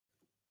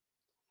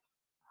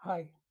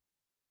Hi,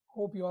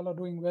 hope you all are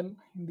doing well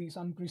in these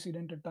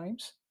unprecedented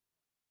times.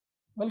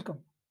 Welcome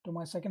to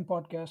my second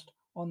podcast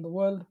on the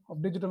World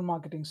of Digital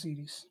Marketing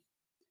series.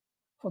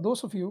 For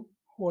those of you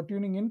who are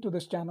tuning into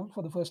this channel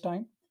for the first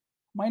time,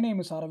 my name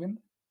is Aravind,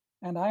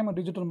 and I am a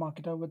digital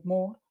marketer with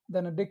more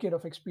than a decade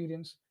of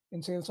experience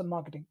in sales and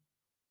marketing.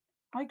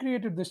 I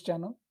created this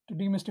channel to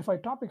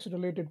demystify topics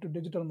related to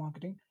digital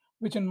marketing,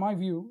 which, in my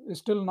view, is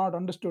still not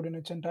understood in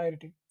its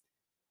entirety.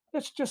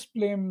 Let's just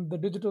blame the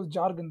digital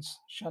jargons,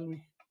 shall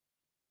we?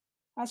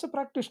 As a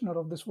practitioner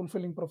of this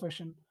fulfilling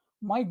profession,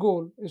 my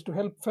goal is to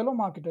help fellow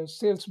marketers,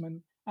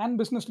 salesmen, and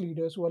business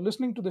leaders who are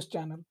listening to this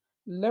channel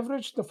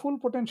leverage the full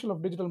potential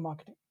of digital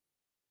marketing.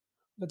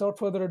 Without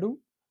further ado,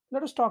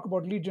 let us talk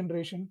about lead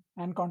generation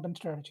and content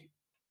strategy.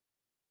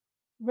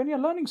 When you're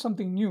learning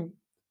something new,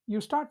 you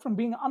start from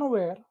being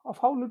unaware of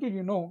how little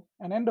you know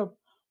and end up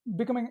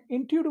becoming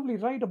intuitively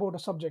right about a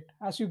subject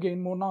as you gain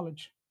more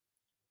knowledge.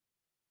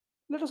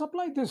 Let us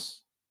apply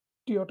this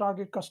to your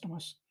target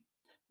customers.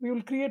 We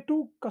will create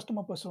two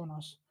customer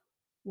personas.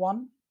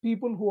 One,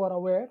 people who are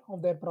aware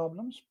of their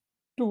problems.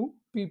 Two,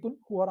 people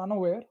who are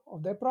unaware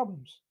of their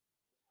problems.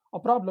 A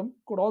problem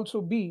could also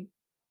be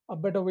a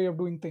better way of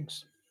doing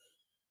things.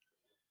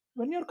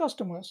 When your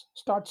customers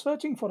start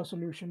searching for a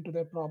solution to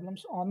their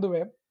problems on the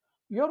web,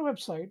 your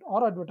website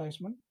or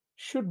advertisement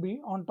should be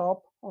on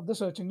top of the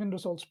search engine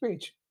results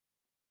page.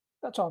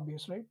 That's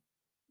obvious, right?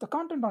 The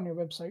content on your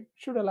website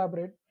should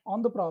elaborate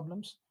on the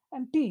problems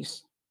and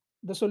tease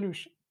the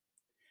solution.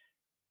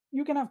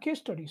 You can have case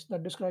studies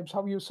that describes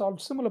how you solved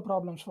similar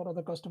problems for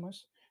other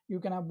customers. You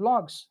can have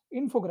blogs,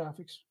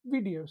 infographics,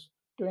 videos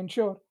to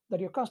ensure that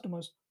your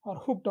customers are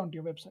hooked onto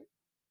your website.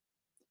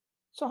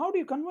 So how do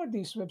you convert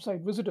these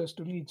website visitors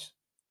to leads?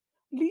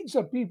 Leads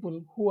are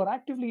people who are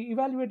actively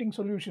evaluating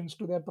solutions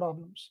to their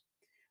problems.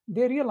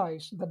 They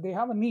realize that they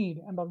have a need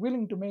and are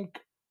willing to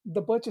make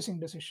the purchasing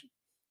decision.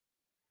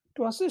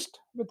 To assist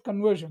with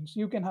conversions,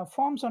 you can have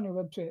forms on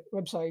your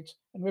websites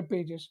and web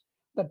pages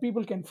that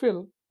people can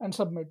fill and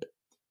submit,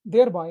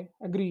 thereby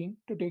agreeing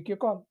to take your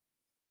call.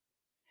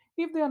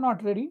 If they are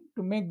not ready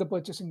to make the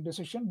purchasing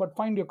decision but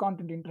find your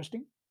content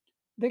interesting,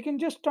 they can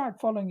just start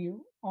following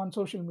you on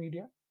social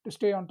media to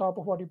stay on top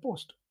of what you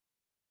post.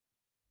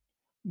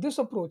 This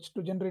approach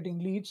to generating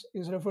leads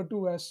is referred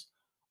to as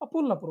a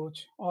pull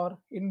approach or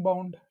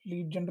inbound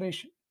lead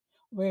generation,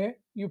 where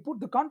you put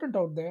the content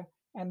out there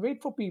and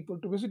wait for people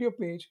to visit your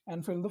page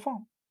and fill the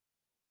form.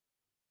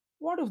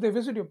 What if they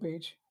visit your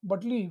page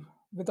but leave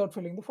without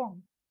filling the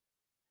form?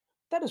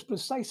 That is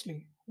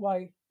precisely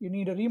why you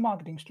need a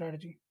remarketing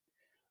strategy.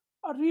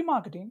 A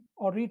remarketing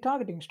or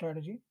retargeting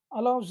strategy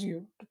allows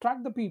you to track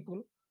the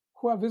people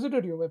who have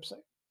visited your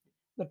website.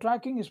 The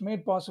tracking is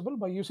made possible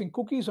by using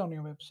cookies on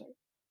your website.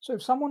 So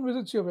if someone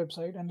visits your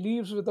website and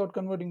leaves without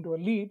converting to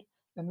a lead,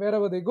 then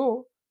wherever they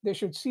go, they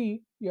should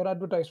see your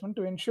advertisement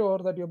to ensure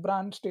that your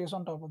brand stays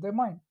on top of their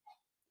mind.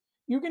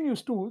 You can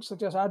use tools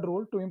such as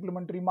AdRoll to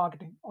implement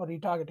remarketing or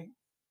retargeting.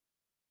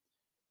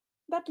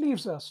 That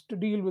leaves us to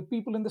deal with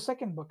people in the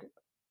second bucket,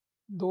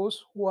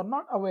 those who are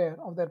not aware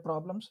of their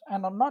problems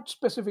and are not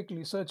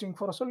specifically searching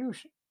for a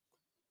solution.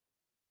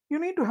 You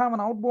need to have an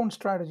outbound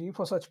strategy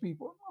for such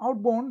people.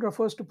 Outbound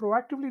refers to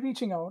proactively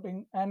reaching out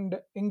and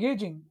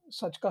engaging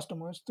such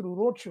customers through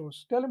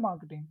roadshows,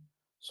 telemarketing,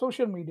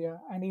 social media,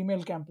 and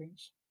email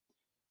campaigns.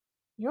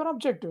 Your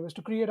objective is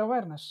to create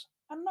awareness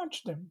and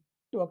nudge them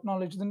to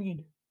acknowledge the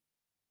need.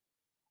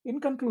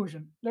 In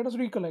conclusion, let us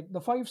recollect the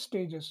five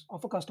stages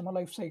of a customer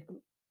life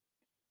cycle: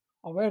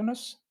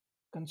 awareness,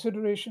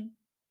 consideration,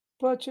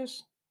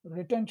 purchase,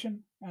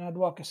 retention, and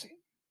advocacy.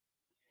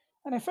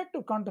 An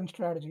effective content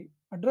strategy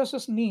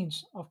addresses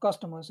needs of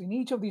customers in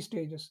each of these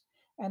stages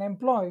and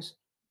employs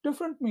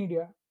different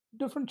media,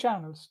 different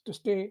channels to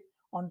stay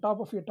on top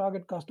of your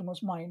target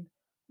customer's mind,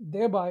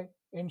 thereby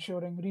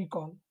ensuring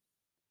recall.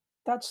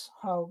 That's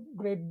how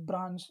great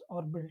brands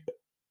are built.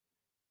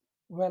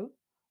 Well,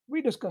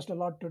 we discussed a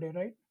lot today,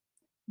 right?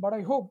 But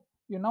I hope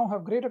you now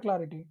have greater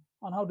clarity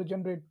on how to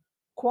generate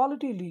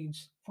quality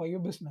leads for your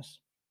business.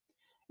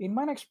 In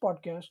my next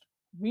podcast,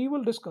 we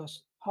will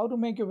discuss how to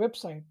make your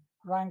website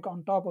rank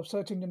on top of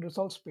search engine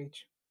results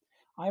page.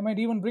 I might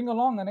even bring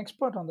along an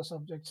expert on the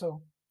subject,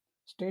 so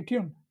stay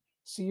tuned.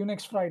 See you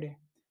next Friday.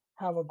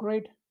 Have a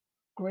great,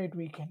 great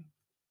weekend.